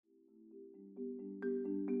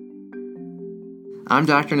I'm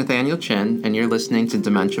Dr. Nathaniel Chin, and you're listening to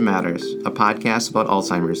Dementia Matters, a podcast about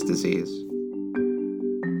Alzheimer's disease.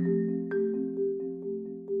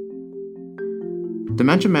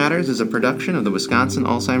 Dementia Matters is a production of the Wisconsin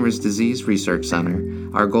Alzheimer's Disease Research Center.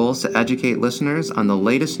 Our goal is to educate listeners on the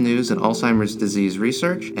latest news in Alzheimer's disease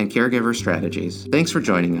research and caregiver strategies. Thanks for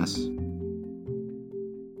joining us.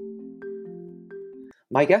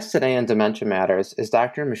 My guest today on Dementia Matters is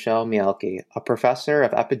Dr. Michelle Mielke, a professor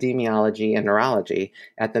of epidemiology and neurology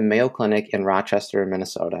at the Mayo Clinic in Rochester,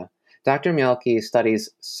 Minnesota. Dr. Mielke studies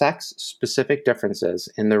sex-specific differences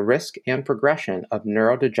in the risk and progression of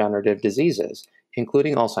neurodegenerative diseases,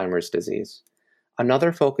 including Alzheimer's disease.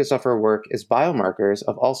 Another focus of her work is biomarkers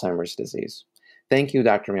of Alzheimer's disease. Thank you,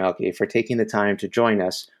 Dr. Mielke, for taking the time to join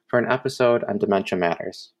us for an episode on Dementia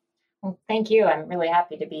Matters. Well, thank you. I'm really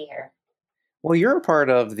happy to be here. Well, you're a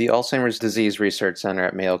part of the Alzheimer's Disease Research Center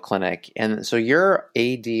at Mayo Clinic, and so your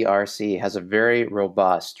ADRC has a very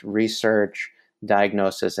robust research,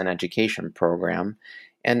 diagnosis, and education program,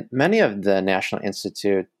 and many of the National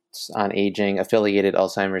Institutes on Aging affiliated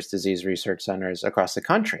Alzheimer's Disease Research Centers across the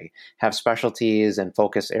country have specialties and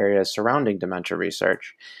focus areas surrounding dementia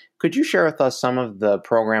research. Could you share with us some of the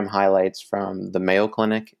program highlights from the Mayo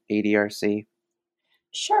Clinic ADRC?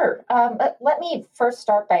 Sure. Let me first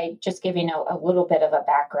start by just giving a little bit of a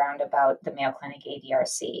background about the Mayo Clinic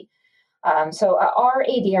ADRC. Our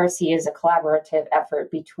ADRC is a collaborative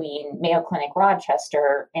effort between Mayo Clinic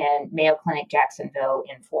Rochester and Mayo Clinic Jacksonville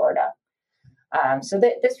in Florida.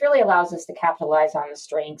 This really allows us to capitalize on the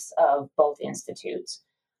strengths of both institutes.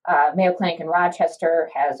 Mayo Clinic in Rochester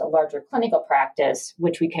has a larger clinical practice,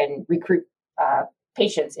 which we can recruit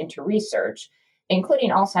patients into research, including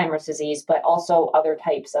Alzheimer's disease, but also other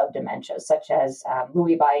types of dementia, such as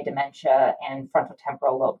Lewy body dementia and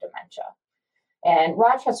frontotemporal lobe dementia. And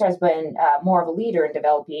Rochester has been more of a leader in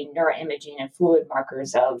developing neuroimaging and fluid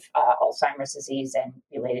markers of Alzheimer's disease and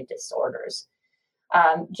related disorders.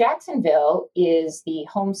 Jacksonville is the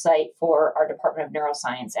home site for our Department of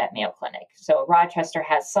Neuroscience at Mayo Clinic. So Rochester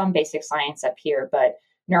has some basic science up here, but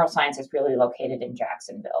neuroscience is really located in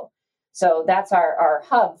Jacksonville. So that's our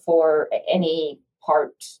hub for any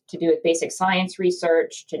part to do with basic science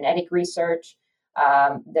research, genetic research.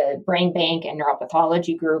 The brain bank and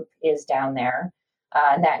neuropathology group is down there.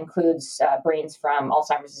 And that includes brains from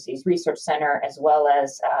Alzheimer's Disease Research Center, as well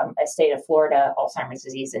as a state of Florida Alzheimer's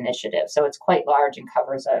Disease Initiative. So it's quite large and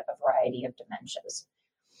covers a variety of dementias.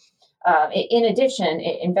 In addition,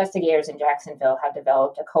 investigators in Jacksonville have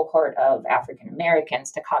developed a cohort of African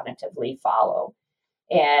Americans to cognitively follow.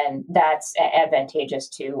 And that's advantageous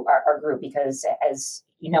to our group because, as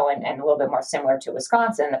you know, and a little bit more similar to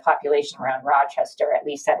Wisconsin, the population around Rochester, at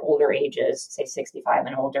least at older ages, say 65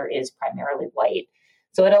 and older, is primarily white.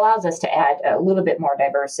 So it allows us to add a little bit more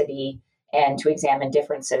diversity and to examine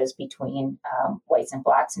differences between whites and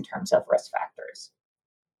blacks in terms of risk factors.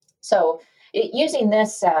 So using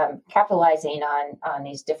this, capitalizing on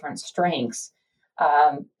these different strengths,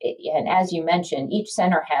 and as you mentioned, each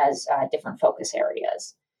center has different focus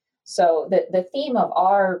areas. So the theme of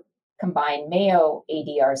our combined Mayo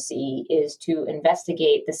ADRC is to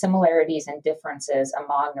investigate the similarities and differences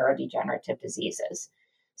among neurodegenerative diseases.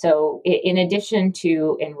 So in addition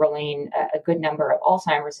to enrolling a good number of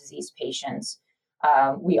Alzheimer's disease patients,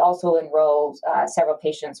 we also enrolled several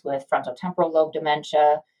patients with frontotemporal lobe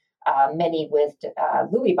dementia, many with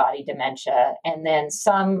Lewy body dementia, and then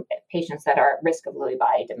some patients that are at risk of Lewy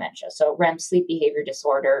body dementia. So REM sleep behavior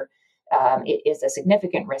disorder is a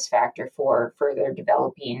significant risk factor for further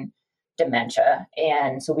developing dementia.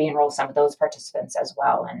 And so we enroll some of those participants as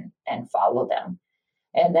well and follow them.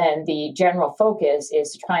 And then the general focus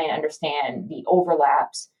is to try and understand the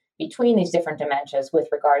overlaps between these different dementias with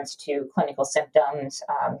regards to clinical symptoms,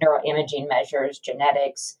 neuroimaging measures,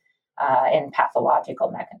 genetics, and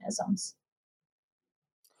pathological mechanisms.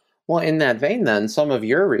 Well, in that vein, then, some of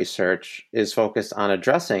your research is focused on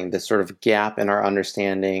addressing this sort of gap in our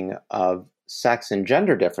understanding of sex and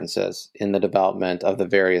gender differences in the development of the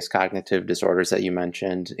various cognitive disorders that you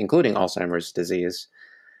mentioned, including Alzheimer's disease.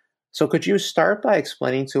 So could you start by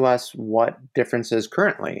explaining to us what differences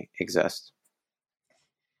currently exist?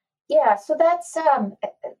 Yeah, so that's,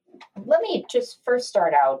 let me just first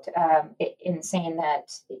start out in saying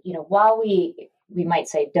that, while we might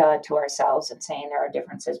say duh to ourselves and saying there are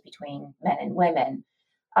differences between men and women,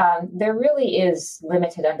 there really is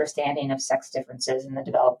limited understanding of sex differences in the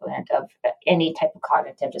development of any type of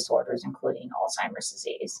cognitive disorders, including Alzheimer's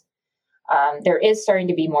disease. There is starting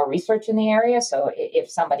to be more research in the area, so if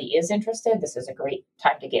somebody is interested, this is a great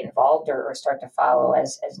time to get involved or start to follow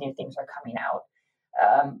as new things are coming out.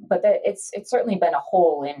 It's certainly been a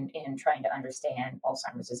hole in trying to understand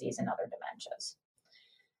Alzheimer's disease and other dementias.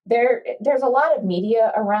 There's a lot of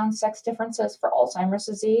media around sex differences for Alzheimer's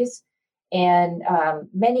disease, and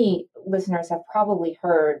many listeners have probably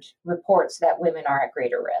heard reports that women are at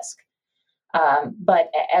greater risk.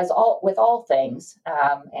 But with all things,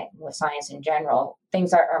 and with science in general,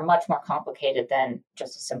 things are much more complicated than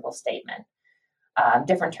just a simple statement.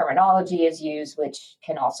 Different terminology is used, which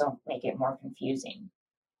can also make it more confusing.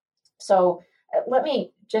 So let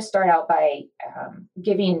me just start out by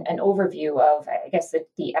giving an overview of, I guess,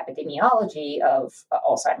 the epidemiology of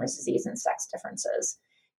Alzheimer's disease and sex differences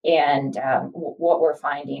and what we're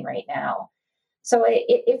finding right now. So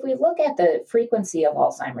if we look at the frequency of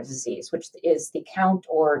Alzheimer's disease, which is the count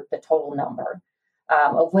or the total number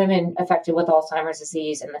of women affected with Alzheimer's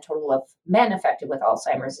disease and the total of men affected with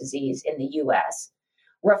Alzheimer's disease in the US,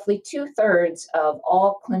 roughly 2/3 of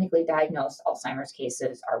all clinically diagnosed Alzheimer's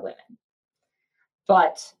cases are women.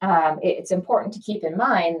 But it's important to keep in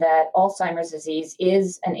mind that Alzheimer's disease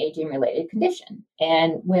is an aging-related condition,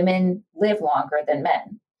 and women live longer than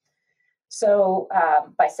men. So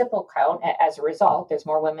by simple count, as a result, there's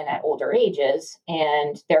more women at older ages,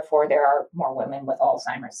 and therefore there are more women with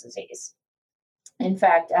Alzheimer's disease. In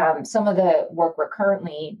fact, some of the work we're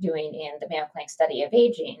currently doing in the Mayo Clinic study of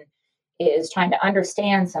aging is trying to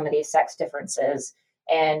understand some of these sex differences.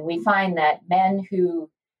 And we find that men who,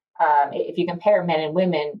 if you compare men and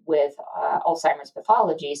women with Alzheimer's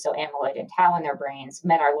pathology, so amyloid and tau in their brains,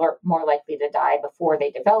 men are more likely to die before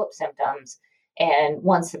they develop symptoms. And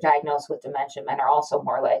once they're diagnosed with dementia, men are also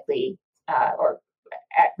more likely or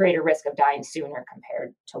at greater risk of dying sooner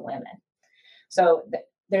compared to women. So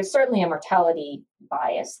there's certainly a mortality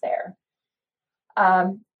bias there.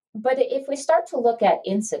 But if we start to look at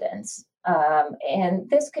incidence, and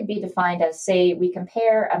this could be defined as, say, we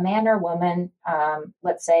compare a man or woman,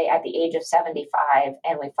 let's say at the age of 75,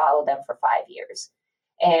 and we follow them for 5 years.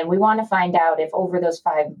 And we want to find out if over those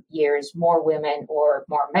 5 years, more women or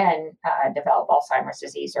more men develop Alzheimer's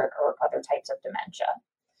disease or other types of dementia.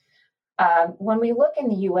 When we look in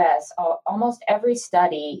the US, almost every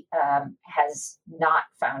study has not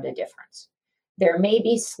found a difference. There may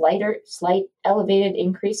be slight elevated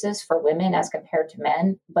increases for women as compared to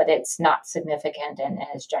men, but it's not significant and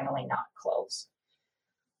is generally not close.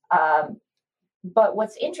 But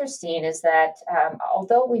what's interesting is that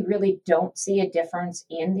although we really don't see a difference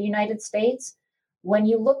in the United States, when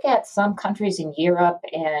you look at some countries in Europe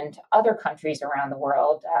and other countries around the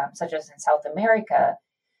world, such as in South America,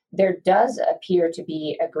 there does appear to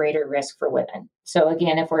be a greater risk for women. So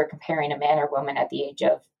again, if we're comparing a man or woman at the age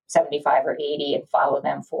of 75 or 80 and follow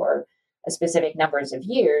them for a specific numbers of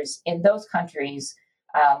years, in those countries,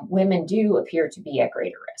 women do appear to be at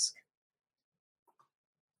greater risk.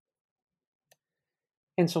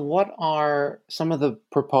 And so, what are some of the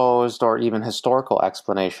proposed or even historical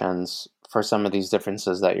explanations for some of these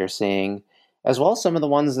differences that you're seeing, as well as some of the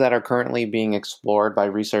ones that are currently being explored by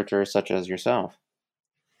researchers such as yourself?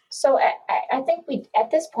 So, I think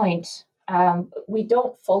at this point, we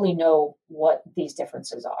don't fully know what these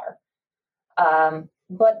differences are.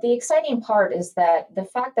 But the exciting part is that the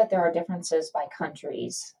fact that there are differences by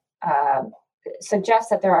countries suggests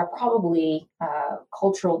that there are probably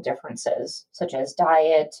cultural differences, such as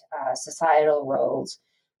diet, societal roles,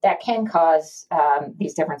 that can cause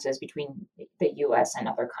these differences between the US and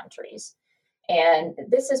other countries. And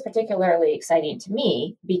this is particularly exciting to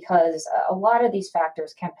me because a lot of these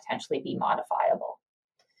factors can potentially be modifiable.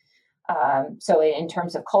 So in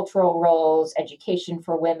terms of cultural roles, education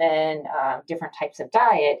for women, different types of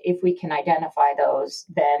diet, if we can identify those,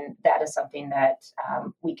 then that is something that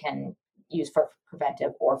we can use for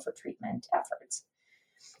preventive or for treatment efforts.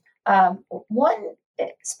 One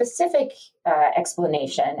specific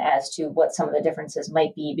explanation as to what some of the differences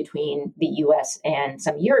might be between the US and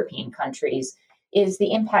some European countries is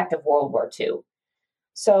the impact of World War II.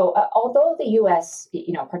 So although the US,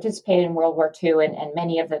 participated in World War II and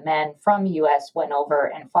many of the men from the US went over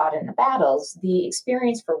and fought in the battles, the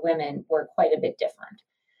experience for women were quite a bit different.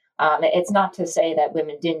 It's not to say that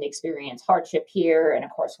women didn't experience hardship here and,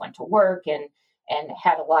 of course, went to work and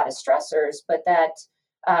had a lot of stressors, but that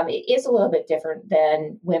it is a little bit different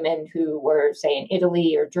than women who were, say, in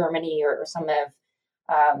Italy or Germany or some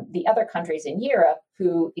of the other countries in Europe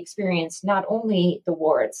who experienced not only the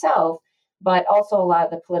war itself, but also a lot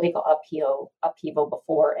of the political upheaval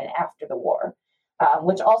before and after the war,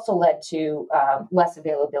 which also led to less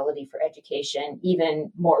availability for education,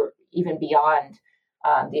 even beyond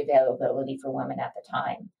the availability for women at the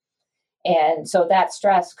time. And so that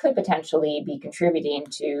stress could potentially be contributing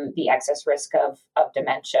to the excess risk of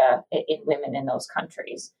dementia in women in those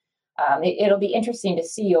countries. It'll be interesting to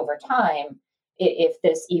see over time if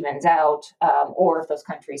this evens out, or if those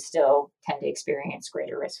countries still tend to experience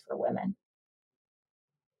greater risk for women.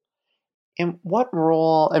 And what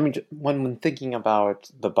role, I mean, when thinking about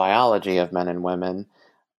the biology of men and women,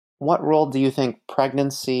 what role do you think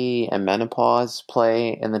pregnancy and menopause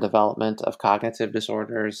play in the development of cognitive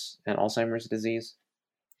disorders and Alzheimer's disease?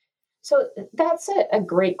 So that's a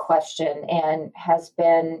great question and has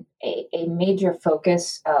been a major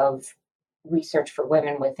focus of research for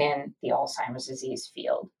women within the Alzheimer's disease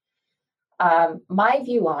field. My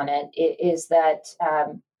view on it is that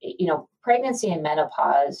pregnancy and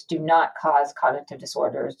menopause do not cause cognitive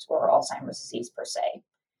disorders or Alzheimer's disease per se.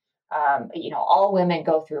 All women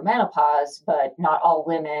go through menopause, but not all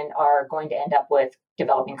women are going to end up with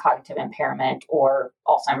developing cognitive impairment or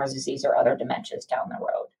Alzheimer's disease or other dementias down the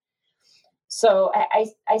road. So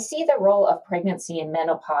I see the role of pregnancy and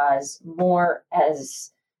menopause more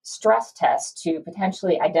as stress tests to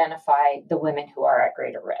potentially identify the women who are at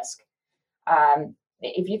greater risk.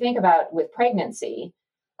 If you think about with pregnancy,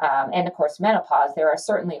 and of course menopause, there are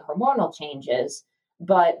certainly hormonal changes,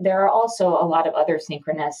 but there are also a lot of other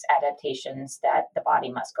synchronous adaptations that the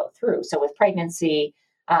body must go through. So with pregnancy,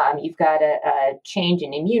 you've got a change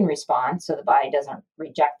in immune response, so the body doesn't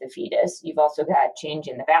reject the fetus. You've also got change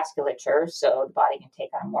in the vasculature, so the body can take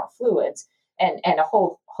on more fluids, and a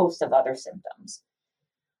whole host of other symptoms.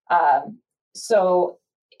 So,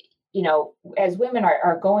 as women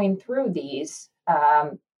are going through these,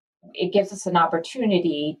 it gives us an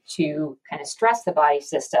opportunity to kind of stress the body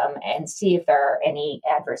system and see if there are any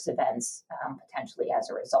adverse events potentially as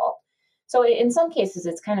a result. So in some cases,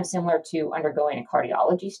 it's kind of similar to undergoing a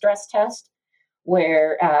cardiology stress test,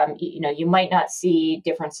 where you might not see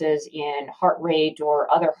differences in heart rate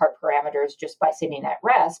or other heart parameters just by sitting at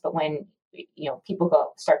rest, but when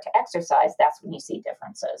people start to exercise, that's when you see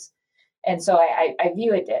differences. And so I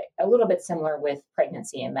view it a little bit similar with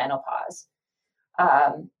pregnancy and menopause.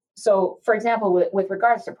 So, for example, with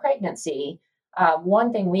regards to pregnancy,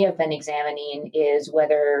 one thing we have been examining is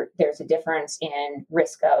whether there's a difference in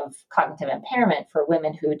risk of cognitive impairment for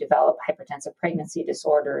women who develop hypertensive pregnancy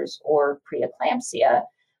disorders or preeclampsia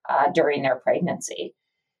during their pregnancy.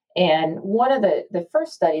 And one of the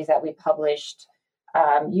first studies that we published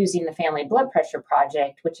using the Family Blood Pressure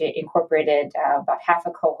Project, which incorporated about half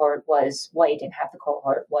a cohort was white and half the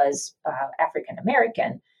cohort was African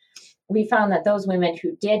American, we found that those women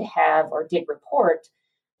who did have or did report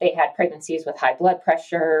they had pregnancies with high blood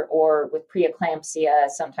pressure or with preeclampsia,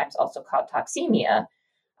 sometimes also called toxemia.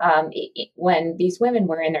 When these women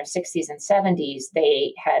were in their 60s and 70s,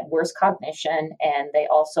 they had worse cognition and they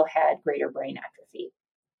also had greater brain atrophy.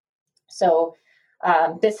 So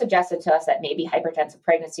this suggested to us that maybe hypertensive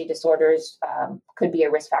pregnancy disorders could be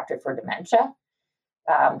a risk factor for dementia.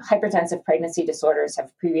 Hypertensive pregnancy disorders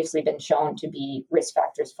have previously been shown to be risk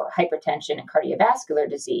factors for hypertension and cardiovascular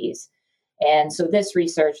disease. And so this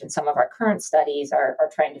research and some of our current studies are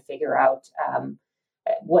trying to figure out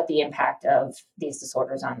what the impact of these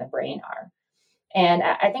disorders on the brain are. And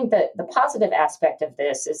I think that the positive aspect of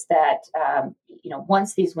this is that,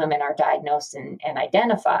 once these women are diagnosed and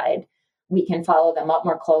identified, we can follow them up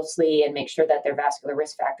more closely and make sure that their vascular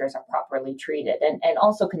risk factors are properly treated and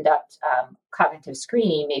also conduct cognitive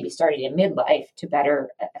screening, maybe starting in midlife to better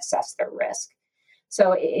assess their risk.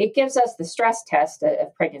 So it gives us the stress test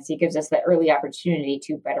of pregnancy, gives us the early opportunity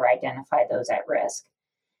to better identify those at risk.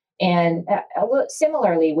 And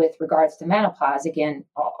similarly, with regards to menopause, again,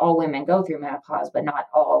 all women go through menopause, but not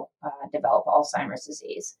all develop Alzheimer's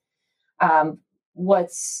disease.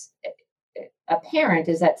 What's apparent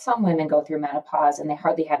is that some women go through menopause and they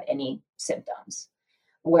hardly have any symptoms,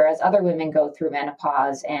 whereas other women go through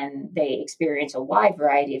menopause and they experience a wide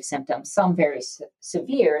variety of symptoms, some very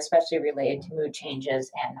severe, especially related to mood changes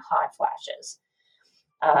and hot flashes.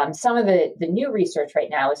 Some of the new research right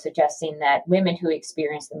now is suggesting that women who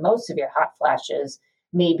experience the most severe hot flashes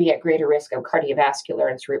may be at greater risk of cardiovascular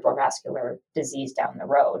and cerebrovascular disease down the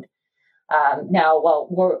road. Now, while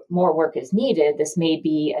more work is needed, this may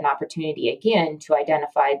be an opportunity again to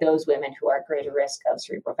identify those women who are at greater risk of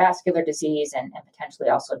cerebrovascular disease and potentially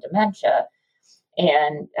also dementia,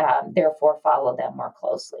 and therefore follow them more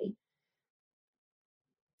closely.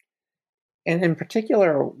 And in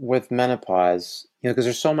particular with menopause, because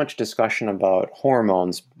there's so much discussion about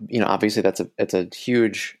hormones, obviously it's a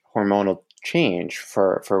huge hormonal change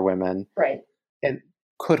for women. Right. And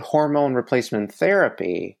could hormone replacement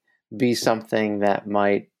therapy be something that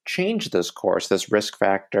might change this course, this risk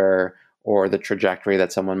factor, or the trajectory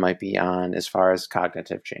that someone might be on as far as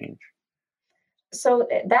cognitive change? So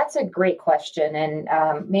that's a great question.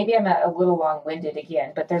 And maybe I'm a little long winded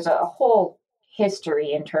again, but there's a whole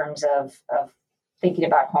history in terms of thinking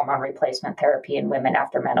about hormone replacement therapy in women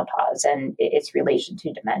after menopause and its relation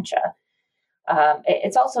to dementia.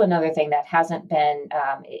 It's also another thing that hasn't been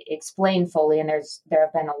explained fully, and there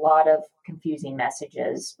have been a lot of confusing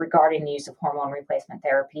messages regarding the use of hormone replacement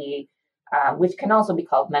therapy, which can also be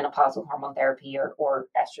called menopausal hormone therapy or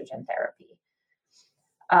estrogen therapy.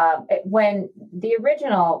 When the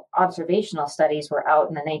original observational studies were out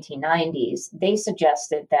in the 1990s, they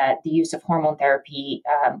suggested that the use of hormone therapy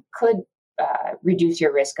could reduce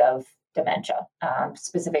your risk of dementia,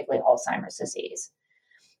 specifically Alzheimer's disease.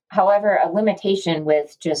 However, a limitation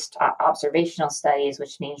with just observational studies,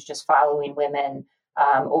 which means just following women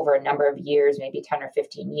over a number of years, maybe 10 or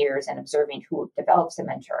 15 years, and observing who develops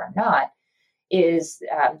dementia or not, is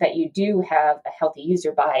that you do have a healthy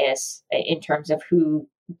user bias in terms of who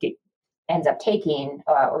ends up taking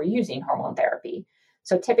or using hormone therapy.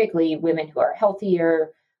 So typically, women who are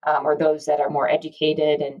healthier or those that are more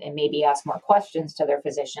educated and maybe ask more questions to their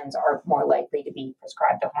physicians are more likely to be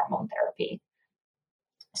prescribed a hormone therapy.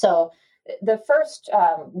 So the first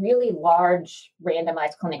really large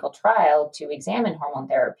randomized clinical trial to examine hormone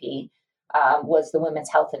therapy was the Women's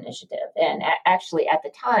Health Initiative. And actually, at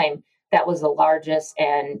the time, that was the largest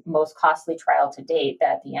and most costly trial to date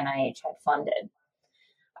that the NIH had funded.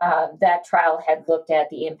 That trial had looked at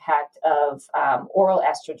the impact of oral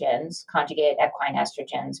estrogens, conjugated equine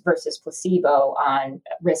estrogens, versus placebo on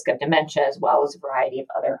risk of dementia, as well as a variety of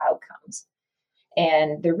other outcomes.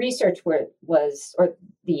 And the research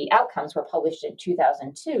the outcomes were published in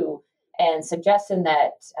 2002 and suggesting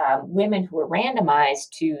that women who were randomized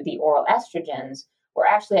to the oral estrogens were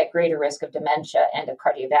actually at greater risk of dementia and of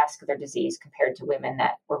cardiovascular disease compared to women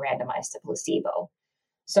that were randomized to placebo.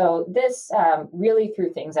 So this really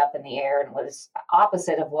threw things up in the air and was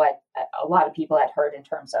opposite of what a lot of people had heard in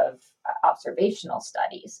terms of observational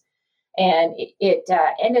studies. And it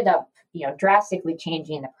ended up, drastically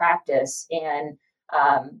changing the practice, and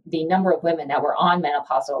the number of women that were on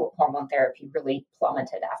menopausal hormone therapy really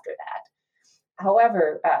plummeted after that.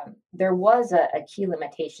 However, there was a key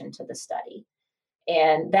limitation to the study,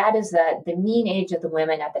 and that is that the mean age of the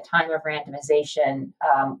women at the time of randomization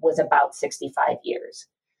was about 65 years.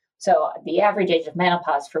 So the average age of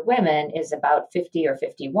menopause for women is about 50 or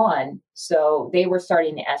 51. So they were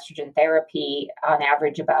starting the estrogen therapy on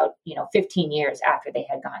average about 15 years after they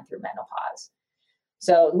had gone through menopause.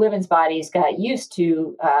 So women's bodies got used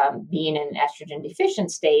to being in an estrogen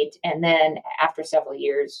deficient state, and then after several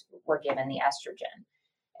years were given the estrogen.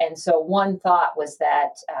 And so one thought was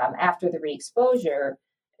that after the re-exposure,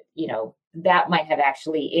 that might have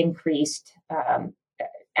actually increased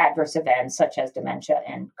adverse events such as dementia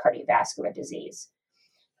and cardiovascular disease.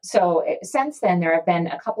 So since then, there have been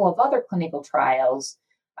a couple of other clinical trials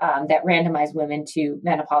that randomize women to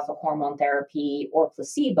menopausal hormone therapy or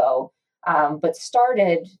placebo, but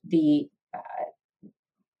started the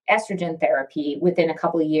estrogen therapy within a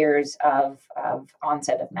couple of years of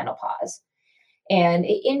onset of menopause. And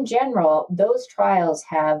in general, those trials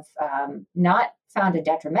have not found a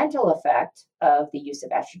detrimental effect of the use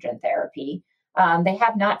of estrogen therapy. They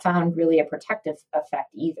have not found really a protective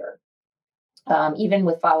effect either, even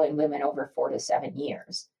with following women over 4 to 7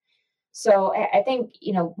 years. So I think,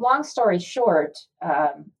 long story short,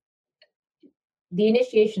 the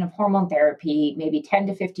initiation of hormone therapy, maybe 10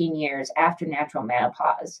 to 15 years after natural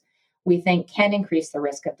menopause, we think can increase the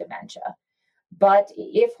risk of dementia. But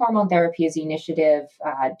if hormone therapy is the initiative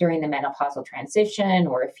during the menopausal transition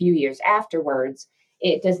or a few years afterwards,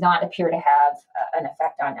 it does not appear to have an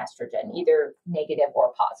effect on estrogen, either negative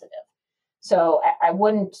or positive. So I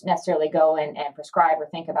wouldn't necessarily go and prescribe or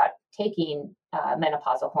think about taking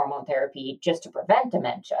menopausal hormone therapy just to prevent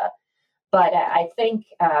dementia. But I think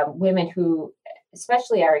women who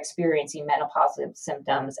especially are experiencing menopausal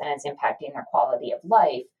symptoms and it's impacting their quality of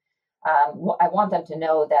life, I want them to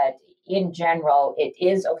know that in general, it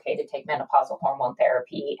is okay to take menopausal hormone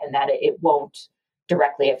therapy and that it won't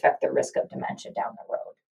directly affect the risk of dementia down the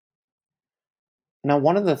road. Now,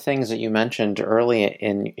 one of the things that you mentioned early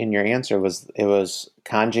in your answer was it was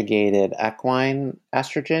conjugated equine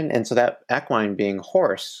estrogen, and so that equine being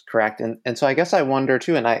horse, correct? And so I guess I wonder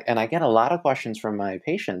too, and I get a lot of questions from my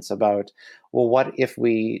patients about, well, what if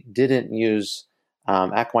we didn't use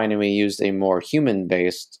equine and we used a more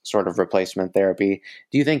human-based sort of replacement therapy?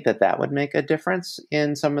 Do you think that would make a difference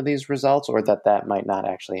in some of these results, or that might not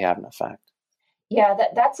actually have an effect? Yeah,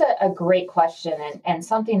 that's a great question and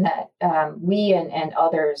something that we and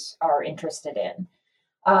others are interested in.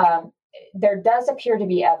 there does appear to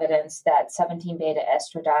be evidence that 17 beta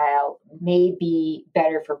estradiol may be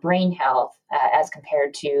better for brain health as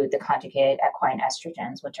compared to the conjugated equine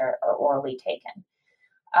estrogens, which are orally taken.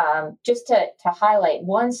 Just to highlight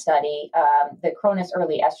one study, the Cronus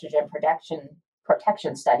Early Estrogen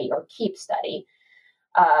Protection Study, or KEEP study,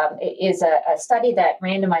 is a study that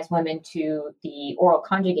randomized women to the oral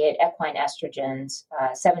conjugated equine estrogens,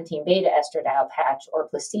 17 beta estradiol patch, or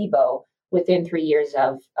placebo within 3 years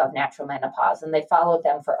of natural menopause. And they followed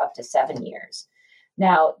them for up to 7 years.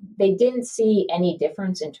 Now, they didn't see any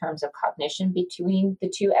difference in terms of cognition between the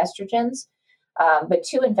two estrogens. But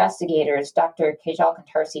two investigators, Dr. Kajal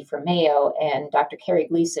Kantarsi from Mayo and Dr. Carrie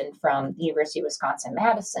Gleason from the University of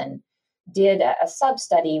Wisconsin-Madison, did a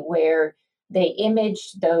sub-study where they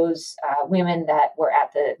imaged those women that were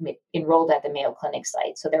enrolled at the Mayo Clinic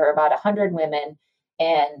site. So there were about 100 women,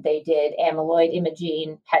 and they did amyloid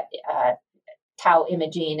imaging, tau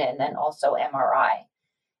imaging, and then also MRI.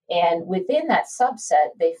 And within that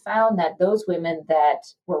subset, they found that those women that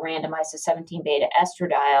were randomized to 17 beta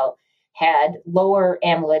estradiol had lower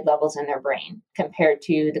amyloid levels in their brain compared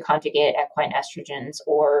to the conjugated equine estrogens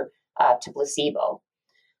or to placebo.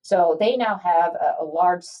 So they now have a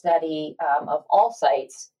large study of all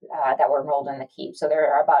sites that were enrolled in the KEEP. So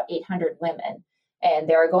there are about 800 women, and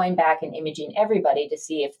they're going back and imaging everybody to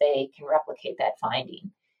see if they can replicate that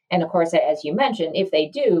finding. And of course, as you mentioned, if they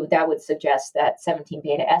do, that would suggest that 17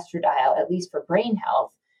 beta estradiol, at least for brain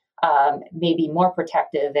health, may be more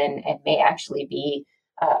protective and may actually be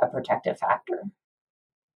a protective factor.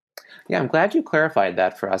 Yeah, I'm glad you clarified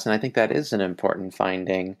that for us, and I think that is an important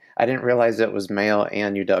finding. I didn't realize it was Mayo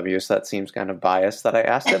and UW, so that seems kind of biased that I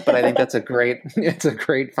asked it, but I think that's it's a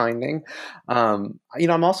great finding. I'm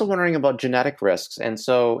also wondering about genetic risks, and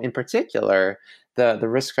so in particular, the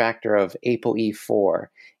risk factor of ApoE4.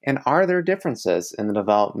 And are there differences in the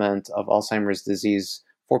development of Alzheimer's disease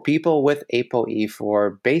for people with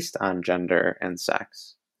ApoE4 based on gender and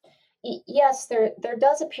sex? Yes, there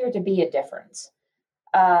does appear to be a difference.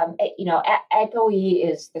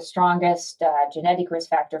 ApoE is the strongest genetic risk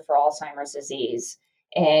factor for Alzheimer's disease.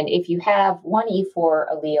 And if you have one E4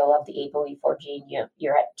 allele of the ApoE4 gene,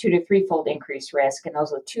 you're at 2 to 3-fold increased risk. And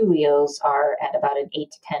those with two alleles are at about an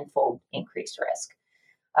 8 to 10-fold increased risk.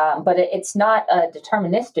 But it's not a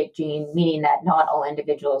deterministic gene, meaning that not all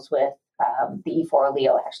individuals with the E4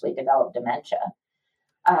 allele actually develop dementia.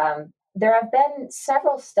 There have been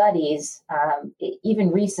several studies,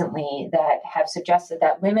 even recently, that have suggested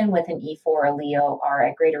that women with an E4 allele are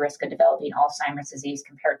at greater risk of developing Alzheimer's disease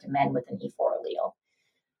compared to men with an E4 allele.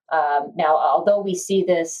 Now, although we see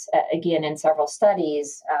this again in several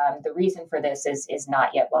studies, the reason for this is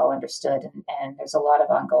not yet well understood, and there's a lot of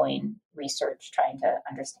ongoing research trying to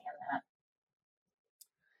understand that.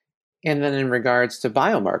 And then in regards to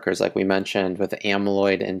biomarkers, like we mentioned with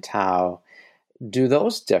amyloid and tau, do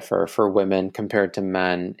those differ for women compared to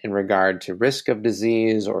men in regard to risk of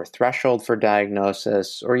disease or threshold for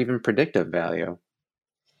diagnosis or even predictive value?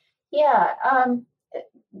 Yeah.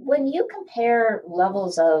 When you compare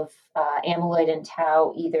levels of amyloid and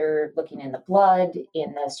tau, either looking in the blood,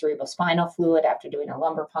 in the cerebrospinal fluid after doing a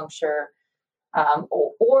lumbar puncture,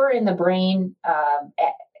 or in the brain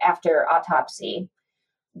after autopsy,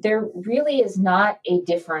 there really is not a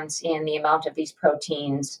difference in the amount of these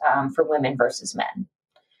proteins for women versus men.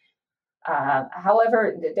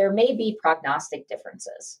 However, there may be prognostic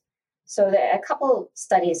differences. So a couple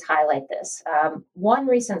studies highlight this. One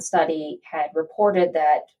recent study had reported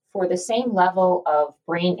that for the same level of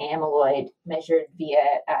brain amyloid measured via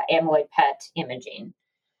amyloid PET imaging,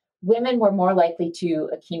 women were more likely to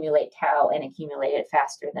accumulate tau and accumulate it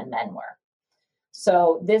faster than men were.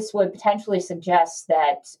 So this would potentially suggest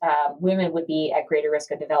that women would be at greater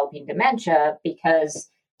risk of developing dementia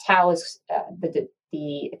because tau is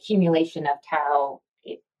the accumulation of tau.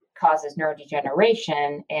 It causes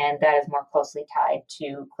neurodegeneration, and that is more closely tied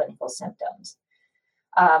to clinical symptoms.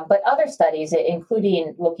 But other studies,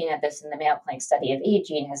 including looking at this in the Mayo Clinic study of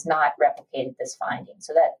aging, has not replicated this finding.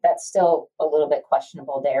 So that's still a little bit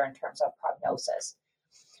questionable there in terms of prognosis.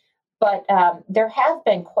 But there have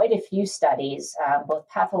been quite a few studies, both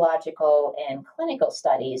pathological and clinical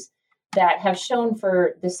studies, that have shown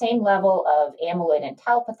for the same level of amyloid and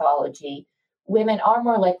tau pathology, women are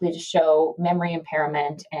more likely to show memory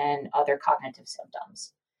impairment and other cognitive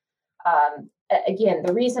symptoms. Again,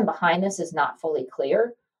 the reason behind this is not fully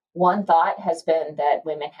clear. One thought has been that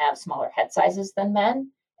women have smaller head sizes than men,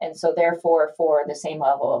 and so therefore, for the same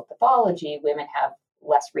level of pathology, women have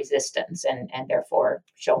less resistance and therefore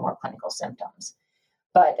show more clinical symptoms.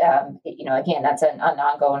 But, again, that's an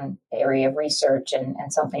ongoing area of research and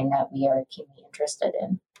something that we are keenly interested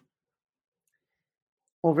in.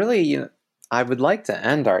 Well, really, I would like to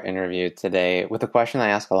end our interview today with a question I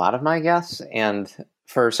ask a lot of my guests. And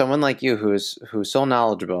for someone like you who's so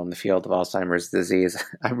knowledgeable in the field of Alzheimer's disease,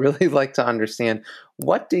 I really like to understand,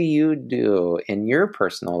 what do you do in your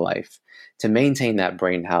personal life to maintain that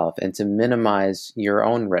brain health and to minimize your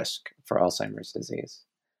own risk for Alzheimer's disease?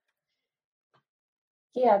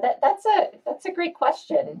 Yeah, that's a great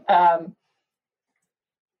question.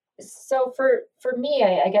 So for me,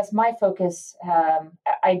 I guess my focus,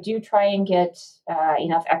 I do try and get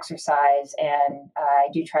enough exercise, and I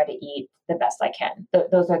do try to eat the best I can.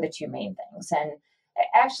 Those are the two main things. And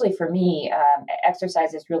actually, for me,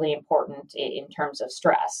 exercise is really important in terms of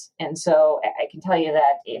stress. And so I can tell you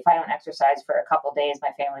that if I don't exercise for a couple days,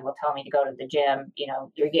 my family will tell me to go to the gym.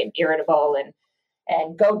 You're getting irritable,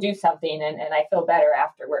 and go do something, and I feel better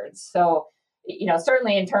afterwards. So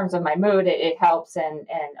certainly in terms of my mood, it helps, and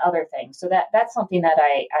other things. So that's something that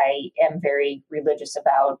I am very religious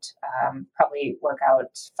about. Probably work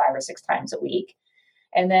out 5 or 6 times a week.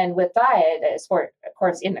 And then with diet, of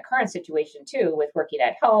course, in the current situation too, with working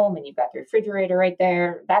at home and you've got the refrigerator right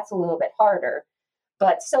there, that's a little bit harder.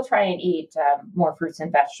 But still try and eat more fruits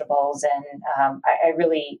and vegetables. And I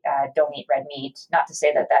really don't eat red meat. Not to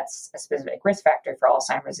say that that's a specific risk factor for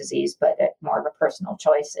Alzheimer's disease, but more of a personal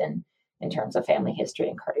choice in terms of family history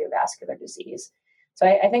and cardiovascular disease. So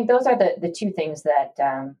I think those are the two things that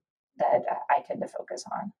I tend to focus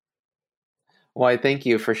on. Well, I thank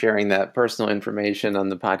you for sharing that personal information on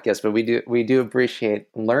the podcast, but we do appreciate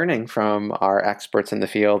learning from our experts in the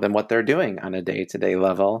field and what they're doing on a day-to-day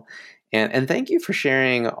level. And thank you for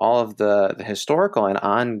sharing all of the historical and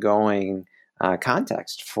ongoing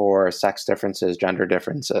context for sex differences, gender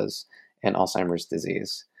differences, and Alzheimer's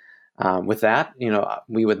disease. With that,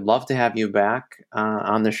 we would love to have you back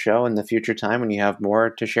on the show in the future time when you have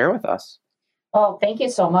more to share with us. Well, thank you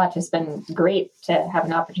so much. It's been great to have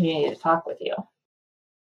an opportunity to talk with you.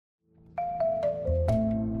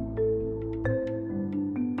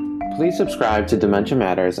 Please subscribe to Dementia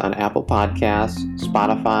Matters on Apple Podcasts,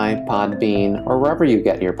 Spotify, Podbean, or wherever you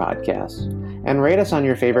get your podcasts. And rate us on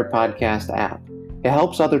your favorite podcast app. It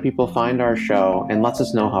helps other people find our show and lets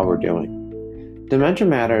us know how we're doing. Dementia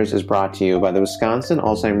Matters is brought to you by the Wisconsin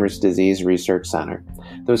Alzheimer's Disease Research Center.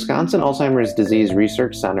 The Wisconsin Alzheimer's Disease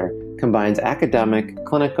Research Center combines academic,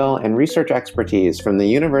 clinical, and research expertise from the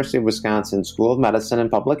University of Wisconsin School of Medicine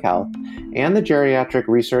and Public Health and the Geriatric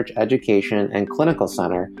Research Education and Clinical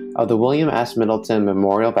Center of the William S. Middleton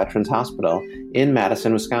Memorial Veterans Hospital in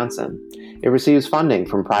Madison, Wisconsin. It receives funding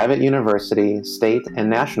from private university, state, and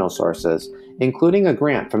national sources, including a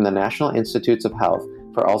grant from the National Institutes of Health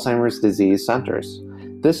for Alzheimer's Disease Centers.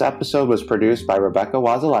 This episode was produced by Rebecca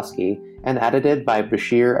Wazaleski and edited by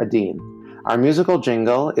Bashir Adine. Our musical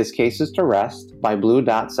jingle is Cases to Rest by Blue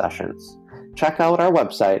Dot Sessions. Check out our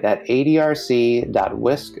website at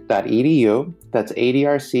adrc.wisc.edu. That's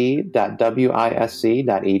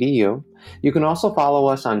adrc.wisc.edu. You can also follow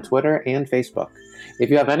us on Twitter and Facebook. If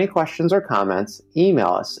you have any questions or comments, email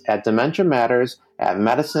us at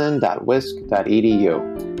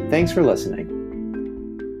dementiamatters@medicine.wisc.edu. Thanks for listening.